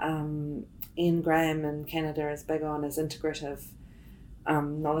things Ian Graham in Canada is big on is integrative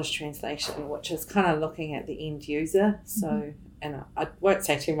knowledge translation, which is kind of looking at the end user. So, and I won't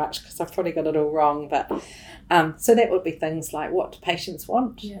say too much because I've probably got it all wrong, but so that would be things like what do patients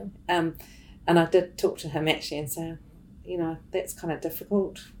want. Yeah. And I did talk to him actually and say, that's kind of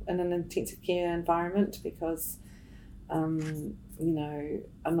difficult in an intensive care environment because, I'm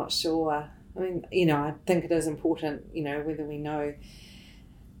not sure. I mean, I think it is important, whether we know,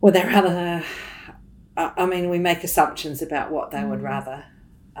 well, they're rather, we make assumptions about what they would rather.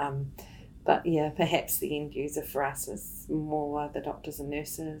 But perhaps the end user for us is more the doctors and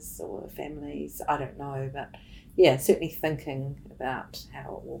nurses or the families. I don't know, but certainly thinking about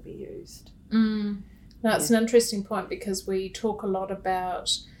how it will be used. It's an interesting point because we talk a lot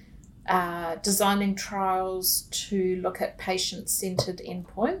about designing trials to look at patient-centred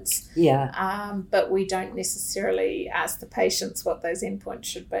endpoints. But we don't necessarily ask the patients what those endpoints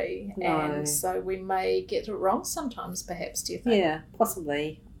should be. No. And so we may get it wrong sometimes, perhaps, do you think? Yeah,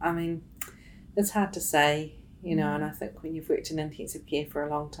 possibly. I mean, it's hard to say, and I think when you've worked in intensive care for a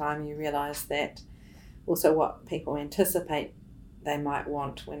long time, you realise that also what people anticipate they might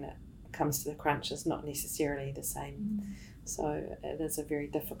want when it comes to the crunch is not necessarily the same. So it is a very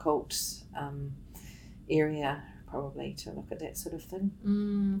difficult area probably to look at that sort of thing.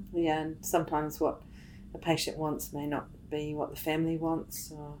 And sometimes what the patient wants may not be what the family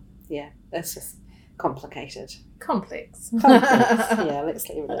wants. Or, it's just complicated. Complex. Let's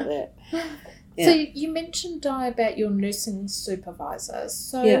leave it at that. So you mentioned, Di, about your nursing supervisors.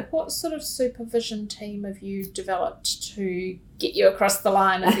 So what sort of supervision team have you developed to get you across the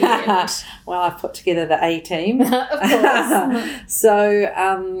line at the end? Well, I've put together the A team. Of course. So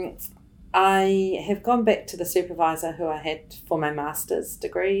I have gone back to the supervisor who I had for my master's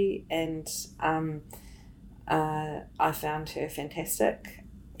degree, and I found her fantastic,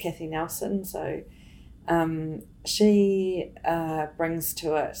 Kathy Nelson. So she brings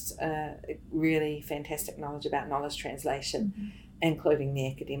to it really fantastic knowledge about knowledge translation, including the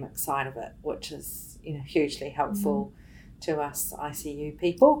academic side of it, which is hugely helpful to us ICU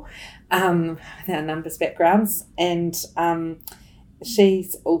people with our numbers backgrounds. And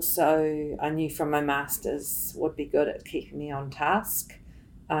she's also, I knew from my master's, would be good at keeping me on task.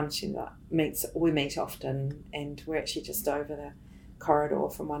 We meet often, and we're actually just over the corridor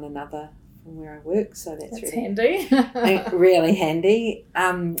from one another from where I work, so that's really handy. Really handy.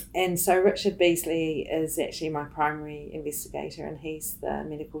 And so Richard Beasley is actually my primary investigator, and he's the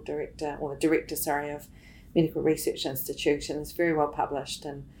medical director, or the director, of Medical Research Institutions, very well published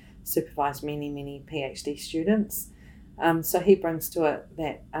and supervised many PhD students. So he brings to it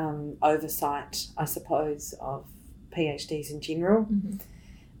that oversight, I suppose, of PhDs in general.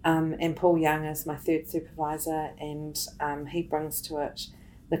 And Paul Young is my third supervisor, and he brings to it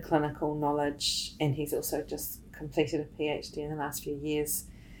the clinical knowledge, and he's also just completed a PhD in the last few years.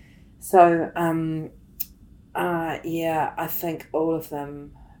 So, I think all of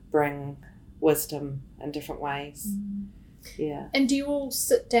them bring wisdom in different ways. Yeah. And do you all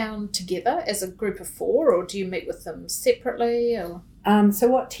sit down together as a group of four, or do you meet with them separately? Or so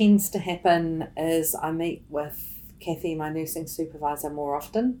what tends to happen is I meet with Kathy, my nursing supervisor, more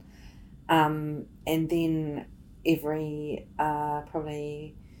often, and then every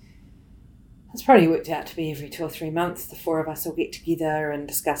it's probably worked out to be every 2 or 3 months, the four of us will get together and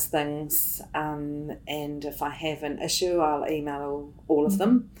discuss things, and if I have an issue, I'll email all of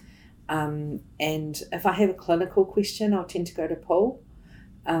them. And if I have a clinical question, I'll tend to go to Paul.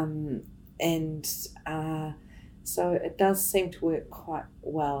 So it does seem to work quite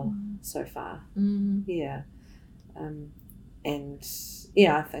well so far. Yeah.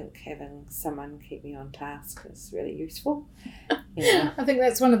 I think having someone keep me on task is really useful. I think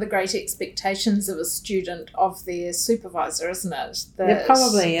that's one of the great expectations of a student of their supervisor, isn't it? It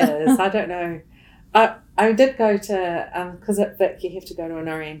probably is. I don't know. I did go to, because at Vic you have to go to an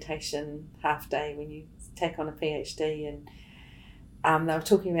orientation half day when you take on a PhD, they were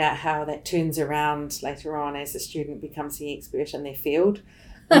talking about how that turns around later on as the student becomes the expert in their field.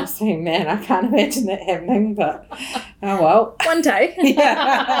 I'm saying, man, I can't imagine that happening, but oh well. One day.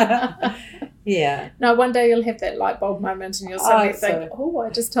 Yeah. Yeah. No, one day you'll have that light bulb moment and you'll suddenly think, I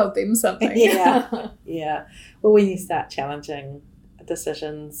just told them something. Yeah. Yeah. Well, when you start challenging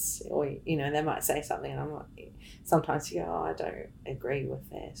decisions, or, they might say something and I'm like, sometimes you go, I don't agree with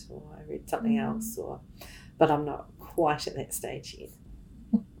that, or I read something else, but I'm not quite at that stage yet.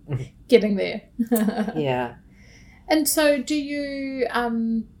 Getting there. Yeah. And so do you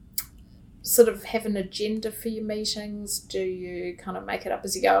sort of have an agenda for your meetings? Do you kind of make it up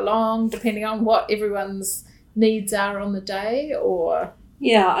as you go along, depending on what everyone's needs are on the day, or?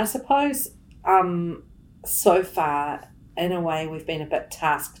 Yeah, I suppose so far, in a way, we've been a bit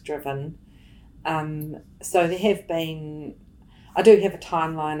task-driven. So there have been, I do have a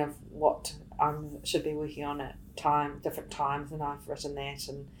timeline of what I should be working on at different times, and I've written that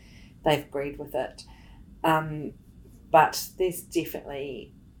and they've agreed with it. But there's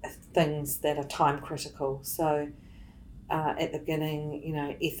definitely things that are time critical. So at the beginning,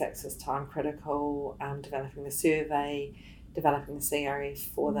 ethics is time critical, developing the survey, developing the CRF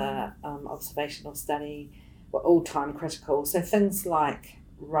for the observational study were all time critical. So things like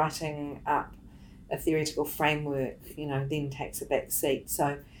writing up a theoretical framework, then takes a back seat.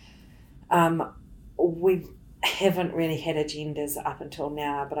 So we haven't really had agendas up until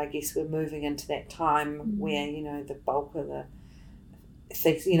now, but I guess we're moving into that time where, the bulk of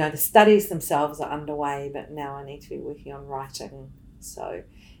the studies themselves are underway, but now I need to be working on writing. So,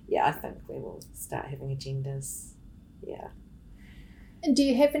 yeah, I think we will start having agendas. Yeah. And do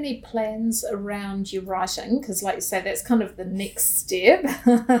you have any plans around your writing? Because like you say, that's kind of the next step.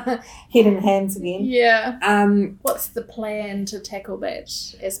 Head and hands again. Yeah. What's the plan to tackle that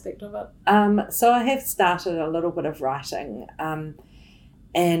aspect of it? So I have started a little bit of writing,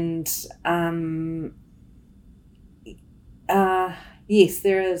 yes,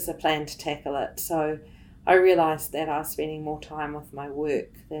 there is a plan to tackle it. So I realised that I was spending more time with my work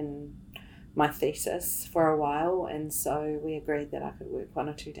than my thesis for a while, and so we agreed that I could work 1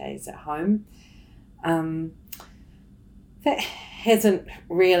 or 2 days at home. That hasn't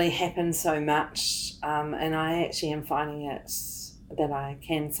really happened so much, and I actually am finding it that I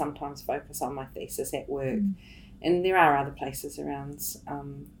can sometimes focus on my thesis at work. And there are other places around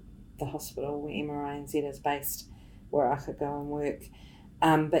the hospital where MRI-NZ is based where I could go and work.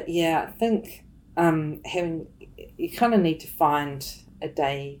 But yeah, I think you kind of need to find a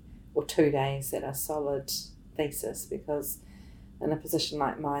day or 2 days that are solid thesis, because in a position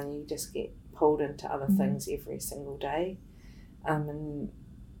like mine you just get pulled into other things every single day, and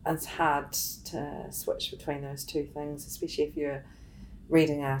it's hard to switch between those two things, especially if you're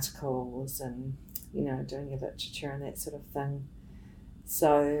reading articles and doing your literature and that sort of thing.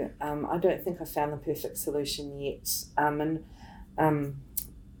 So I don't think I've found the perfect solution yet, I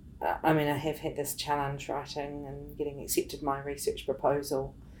have had this challenge writing and getting accepted my research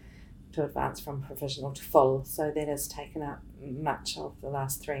proposal to advance from provisional to full, so that has taken up much of the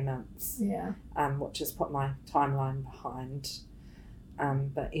last 3 months, which has put my timeline behind.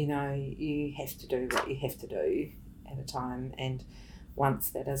 But you have to do what you have to do at a time, and once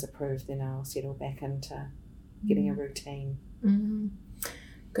that is approved, then I'll settle back into getting a routine.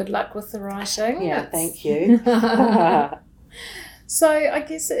 Good luck with the writing. Yeah, thank you. So I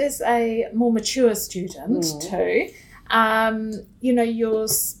guess as a more mature student too, you're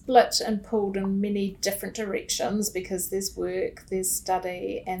split and pulled in many different directions, because there's work, there's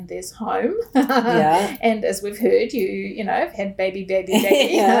study, and there's home. Yeah. And as we've heard, you have had baby.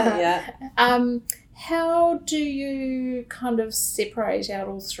 Yeah. How do you kind of separate out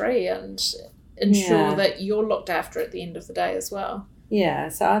all three and ensure that you're looked after at the end of the day as well? Yeah,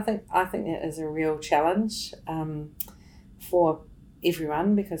 so I think that is a real challenge for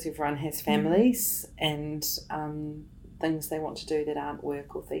everyone, because everyone has families and things they want to do that aren't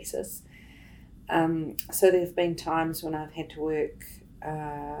work or thesis. So there have been times when I've had to work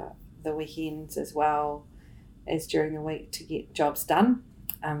the weekends as well as during the week to get jobs done,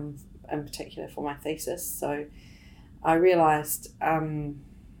 in particular for my thesis. So I realised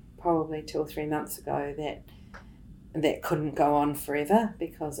probably 2 or 3 months ago that couldn't go on forever,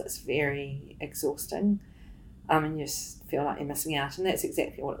 because it's very exhausting. And you just feel like you're missing out. And that's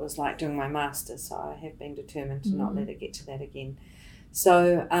exactly what it was like doing my master's. So I have been determined to not let it get to that again.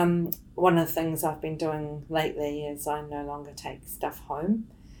 So one of the things I've been doing lately is I no longer take stuff home.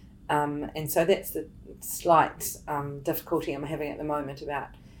 And so that's the slight difficulty I'm having at the moment about,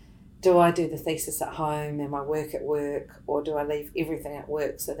 do I do the thesis at home and my work at work, or do I leave everything at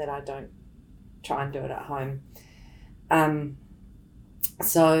work so that I don't try and do it at home?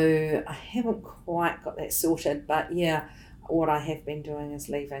 So I haven't quite got that sorted, but yeah, what I have been doing is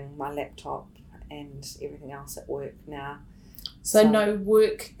leaving my laptop and everything else at work now. So no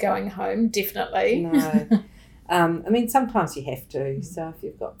work going home, definitely. No. I mean, sometimes you have to. So if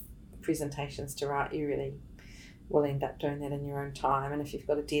you've got presentations to write, you really will end up doing that in your own time. And if you've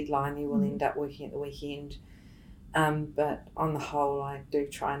got a deadline, you will end up working at the weekend. But on the whole, I do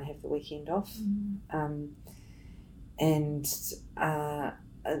try and have the weekend off. And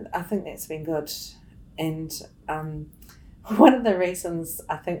I think that's been good. And one of the reasons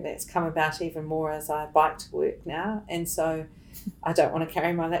I think that's come about even more is I bike to work now. And so I don't want to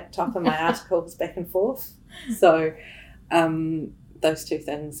carry my laptop and my articles back and forth. So those two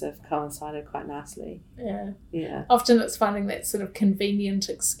things have coincided quite nicely. Yeah. Often it's finding that sort of convenient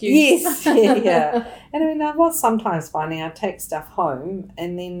excuse. Yes, yeah. And I mean, I was sometimes finding I'd take stuff home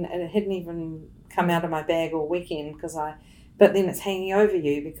and then it hadn't even come out of my bag all weekend but then it's hanging over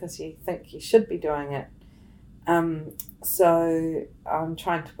you because you think you should be doing it. So I'm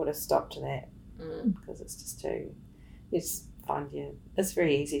trying to put a stop to that because it's just it's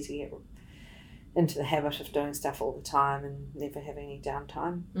very easy to get into the habit of doing stuff all the time and never having any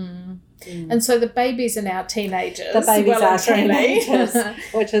downtime. And so the babies are now teenagers. The babies are teenagers,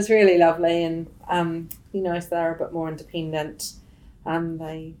 which is really lovely, and so they're a bit more independent.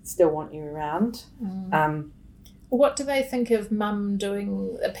 They still want you around. What do they think of mum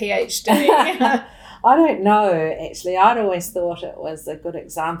doing a PhD? I don't know, actually. I'd always thought it was a good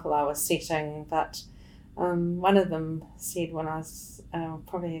example I was setting, but one of them said when I was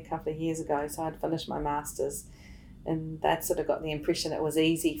probably a couple of years ago, so I'd finished my master's, and they'd sort of got the impression it was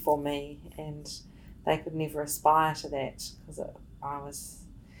easy for me and they could never aspire to that because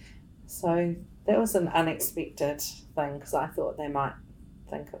so that was an unexpected thing because I thought they might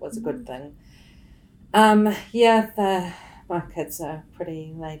think it was a good thing. My kids are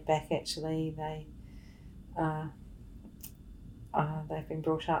pretty laid back actually. They've been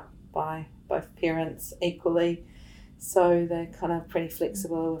brought up by both parents equally, so they're kind of pretty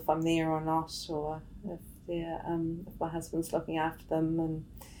flexible if I'm there or not, or if my husband's looking after them. And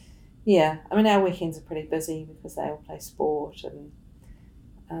yeah, I mean, our weekends are pretty busy because they all play sport and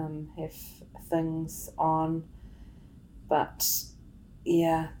have things on, but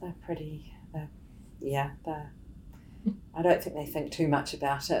yeah, I don't think they think too much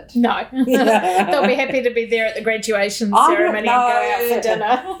about it. No. They'll be happy to be there at the graduation ceremony and go out for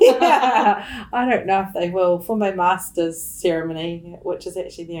dinner. Yeah. I don't know if they will. For my master's ceremony, which is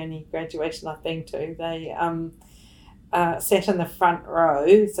actually the only graduation I've been to, they sat in the front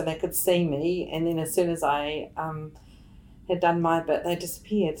row so they could see me, and then as soon as I had done my bit, they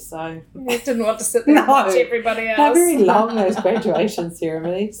disappeared. So you didn't want to sit there and watch everybody else. They're very long, those graduation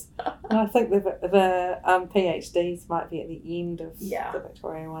ceremonies. And I think the PhDs might be at the end of the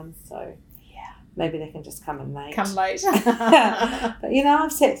Victoria ones. So maybe they can just come in late. But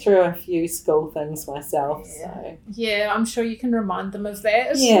I've sat through a few school things myself. So I'm sure you can remind them of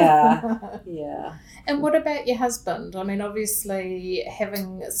that. Yeah. And what about your husband? I mean, obviously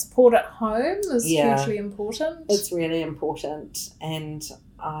having support at home is hugely important. It's really important, and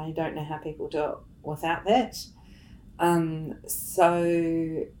I don't know how people do it without that.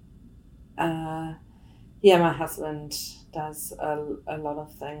 My husband does a lot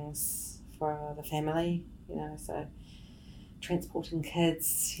of things for the family, so transporting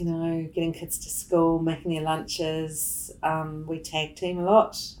kids, getting kids to school, making their lunches. We tag team a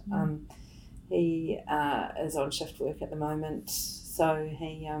lot. He is on shift work at the moment, so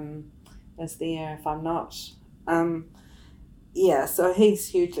he is there if I'm not. So he's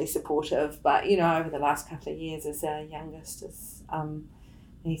hugely supportive, but over the last couple of years, as our youngest is,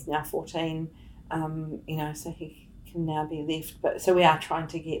 he's now 14, so he can now be left, but so we are trying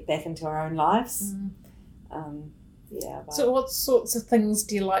to get back into our own lives. So what sorts of things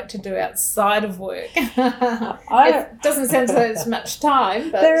do you like to do outside of work? It doesn't sound so there's much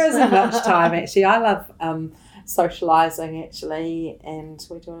time, but there isn't much time actually. I love socialising actually, and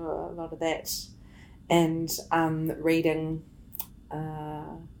we do a lot of that, and reading.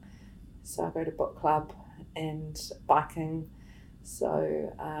 So I go to book club and biking.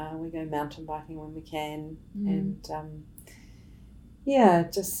 So we go mountain biking when we can, and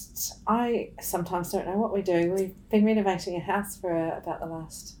I sometimes don't know what we do. We've been renovating a house for about the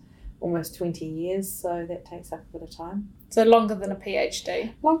last almost 20 years, so that takes up a bit of time. So longer than a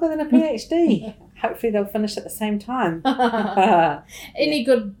PhD. Longer than a PhD. Hopefully they'll finish at the same time. Any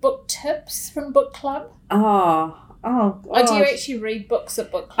good book tips from book club? Oh, do you actually read books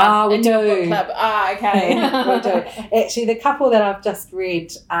at book club? We do. Book club. Okay. We do. Actually, the couple that I've just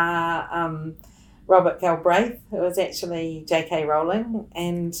read are Robert Galbraith, who is actually J.K. Rowling,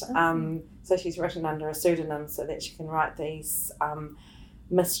 and so she's written under a pseudonym so that she can write these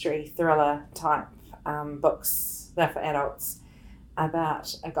mystery thriller type books. They're for adults,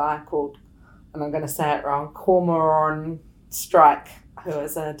 about a guy called, and I'm going to say it wrong, Cormoran Strike, who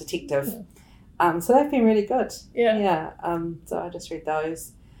is a detective. So they've been really good. Yeah. So I just read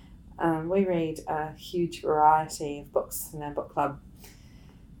those. We read a huge variety of books in our book club.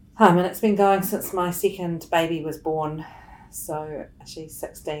 And it's been going since my second baby was born. So she's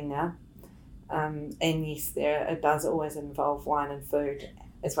 16 now. And yes, it does always involve wine and food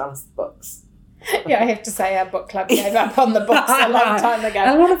as well as the books. Yeah, I have to say our book club gave up on the books a long time ago.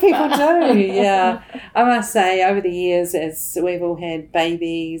 A lot of people do, yeah. I must say, over the years, as we've all had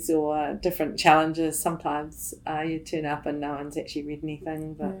babies or different challenges, sometimes you turn up and no one's actually read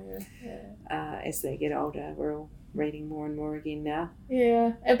anything. But as they get older, we're all reading more and more again now.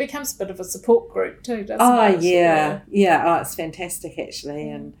 Yeah, it becomes a bit of a support group too, doesn't it? Yeah. Oh, it's fantastic,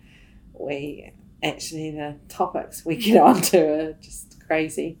 actually. And the topics we get onto are just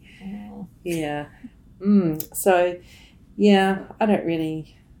crazy. Yeah. So, yeah, I don't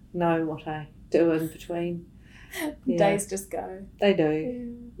really know what I do in between. Days just go. They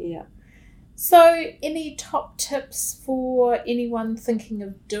do. Yeah. So, any top tips for anyone thinking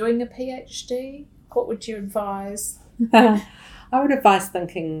of doing a PhD? What would you advise? I would advise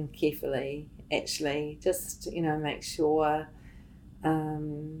thinking carefully, actually. Just, make sure,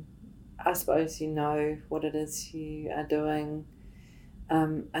 I suppose you know what it is you are doing.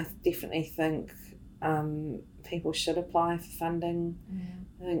 I definitely think people should apply for funding.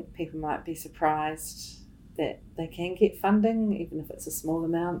 I think people might be surprised that they can get funding, even if it's a small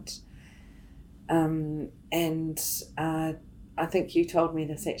amount. And I think you told me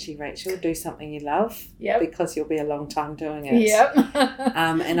this actually, Rachel, do something you love, because you'll be a long time doing it.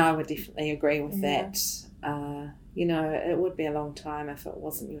 And I would definitely agree with that. It would be a long time if it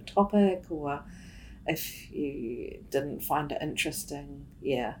wasn't your topic or if you didn't find it interesting.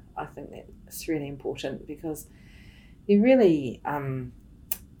 I think that's really important because you really,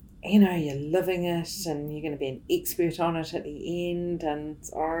 you're living it and you're going to be an expert on it at the end. And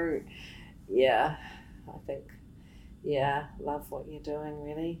so, I think, love what you're doing,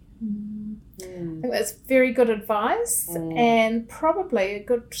 really. I think that's very good advice and probably a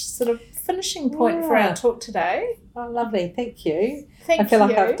good sort of finishing point for our talk today. Oh, lovely. Thank you. I feel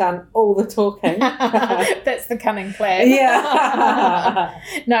like I've done all the talking. That's the cunning plan.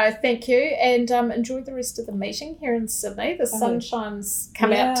 No, thank you. And enjoy the rest of the meeting here in Sydney. The sunshine's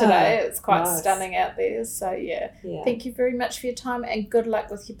come out today. It's quite stunning out there. So, thank you very much for your time and good luck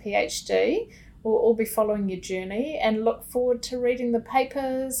with your PhD. We'll all be following your journey and look forward to reading the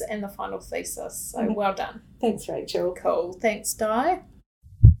papers and the final thesis. So well done. Thanks, Rachel. Cool. Thanks, Di.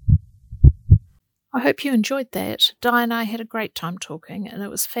 I hope you enjoyed that. Di and I had a great time talking, and it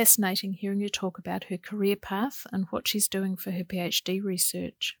was fascinating hearing you talk about her career path and what she's doing for her PhD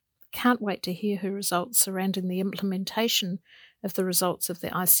research. Can't wait to hear her results surrounding the implementation of the results of the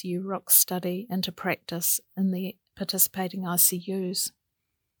ICU ROCK study into practice in the participating ICUs.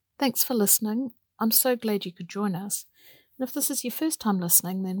 Thanks for listening. I'm so glad you could join us. And if this is your first time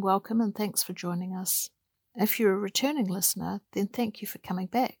listening, then welcome and thanks for joining us. If you're a returning listener, then thank you for coming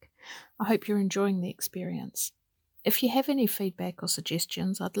back. I hope you're enjoying the experience. If you have any feedback or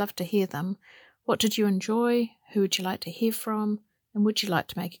suggestions, I'd love to hear them. What did you enjoy? Who would you like to hear from? And would you like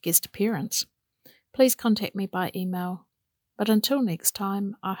to make a guest appearance? Please contact me by email. But until next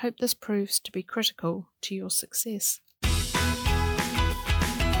time, I hope this proves to be critical to your success.